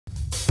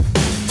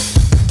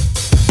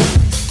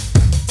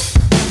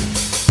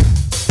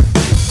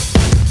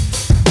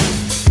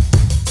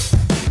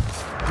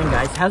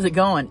how's it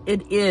going?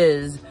 It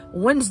is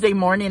Wednesday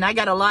morning. I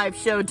got a live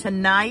show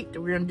tonight.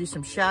 We're gonna do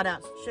some shout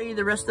outs, show you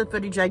the rest of the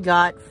footage I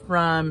got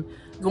from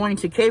going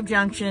to Cave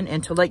Junction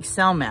and to Lake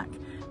Selmac.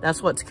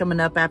 That's what's coming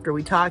up after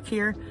we talk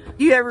here.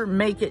 If you ever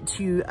make it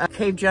to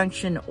Cave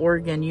Junction,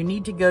 Oregon, you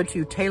need to go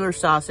to Taylor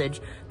Sausage.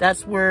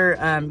 That's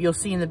where you'll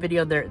see in the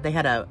video there, they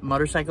had a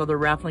motorcycle they're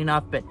raffling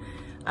off, but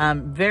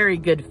very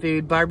good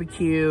food,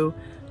 barbecue.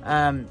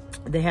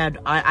 They had,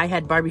 I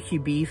had barbecue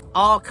beef,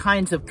 all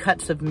kinds of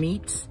cuts of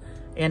meats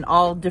and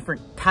all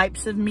different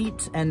types of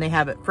meats, and they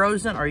have it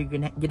frozen or you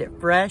can get it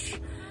fresh.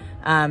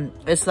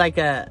 It's like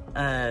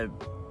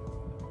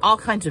all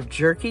kinds of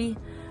jerky.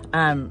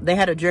 They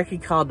had a jerky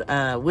called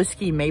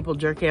whiskey maple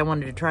jerky. I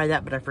wanted to try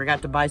that, but I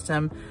forgot to buy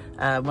some.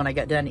 When I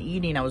got done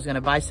eating, I was going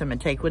to buy some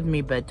and take with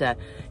me, but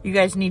you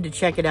guys need to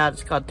check it out.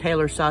 It's called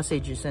Taylor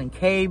Sausage. It's in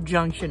Cave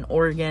Junction,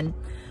 Oregon.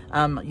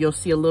 You'll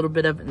see a little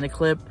bit of it in the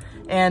clip.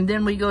 And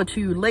then we go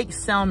to Lake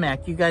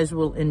Selmac. You guys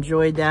will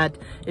enjoy that.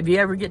 If you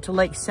ever get to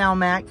Lake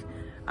Selmac,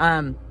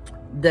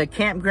 the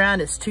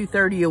campground is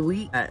 $230 a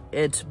week.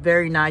 It's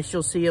very nice.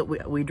 You'll see it.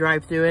 We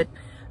drive through it.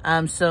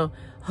 So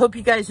hope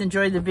you guys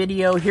enjoy the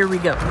video. Here we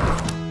go.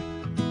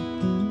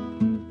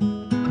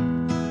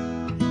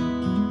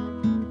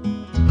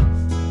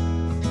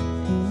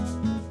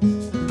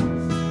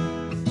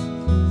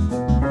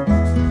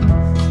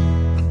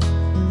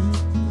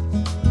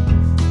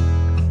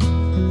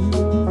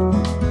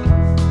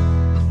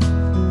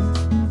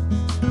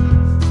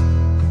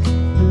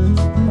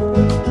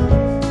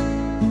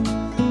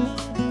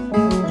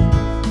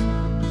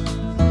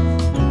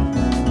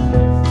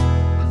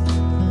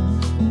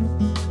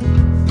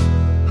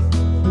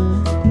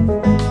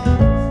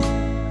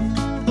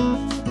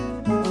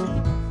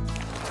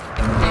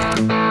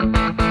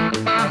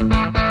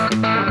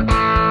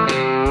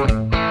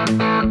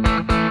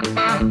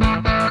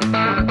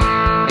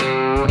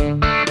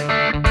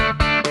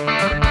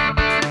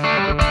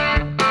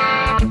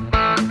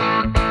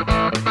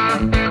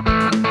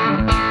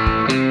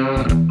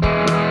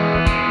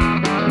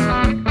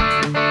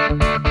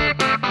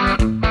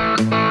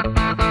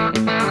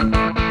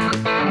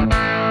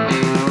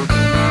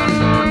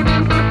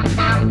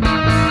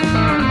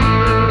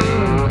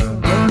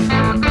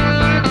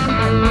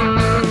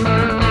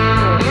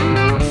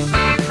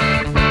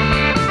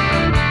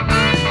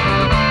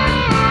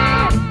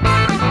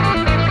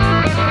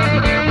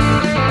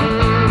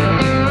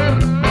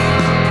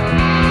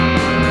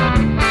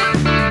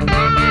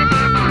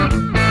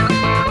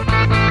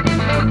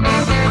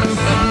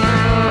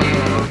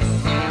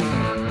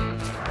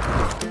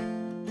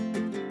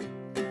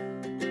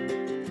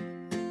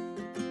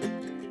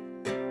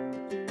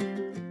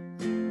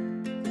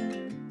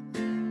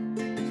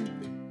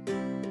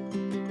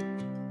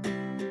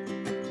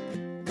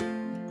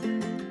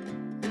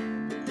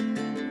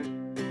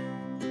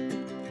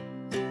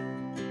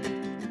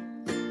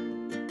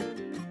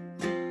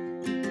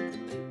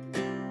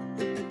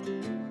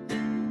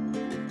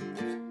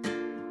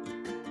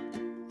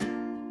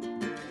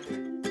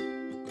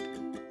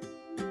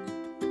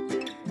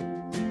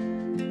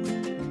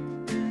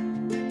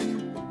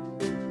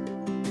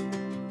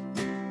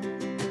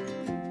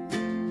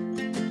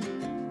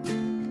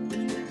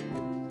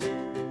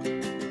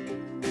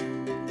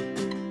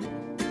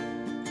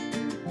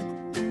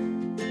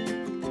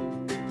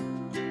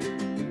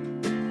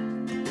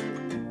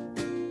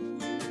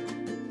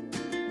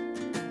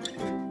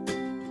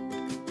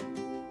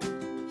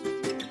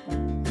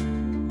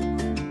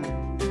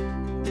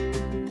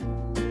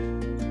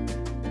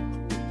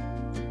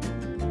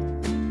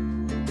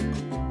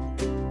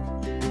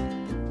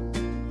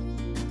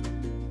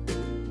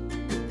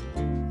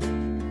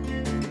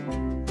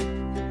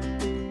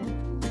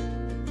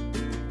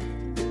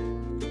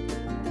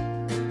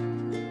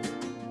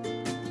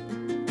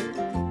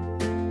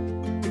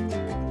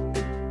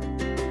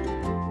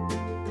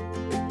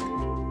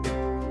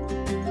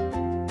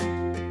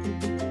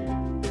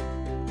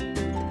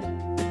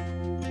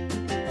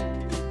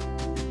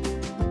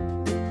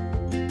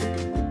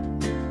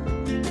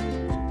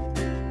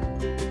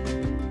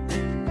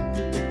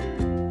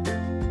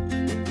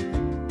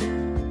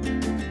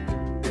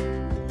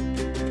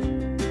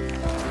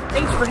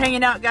 Thanks for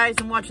hanging out, guys,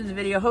 and watching the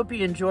video. Hope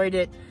you enjoyed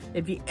it.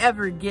 If you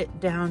ever get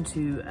down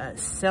to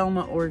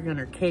Selma, Oregon,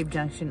 or Cave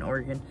Junction,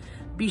 Oregon,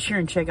 be sure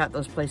and check out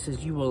those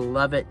places. You will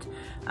love it.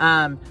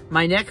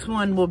 My next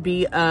one will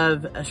be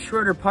of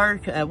Schroeder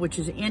Park, which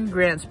is in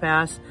Grants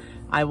Pass.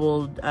 I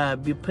will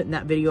be putting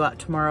that video out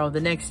tomorrow,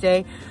 the next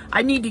day.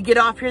 I need to get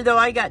off here, though.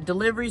 I got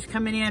deliveries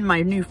coming in.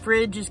 My new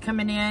fridge is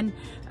coming in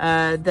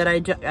that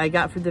I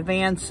got for the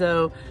van.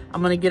 So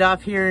I'm going to get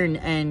off here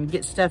and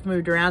get stuff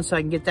moved around so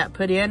I can get that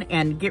put in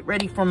and get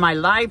ready for my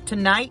live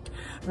tonight.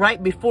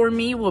 Right before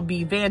me will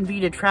be Van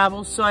Vita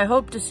Travels. So I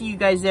hope to see you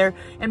guys there.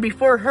 And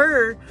before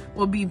her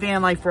will be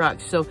Van Life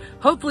Rocks. So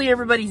hopefully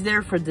everybody's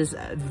there for this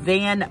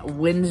Van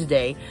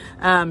Wednesday.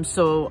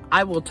 So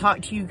I will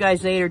talk to you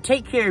guys later.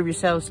 Take care of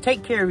yourselves.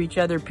 Take care of each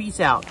other. Peace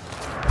out.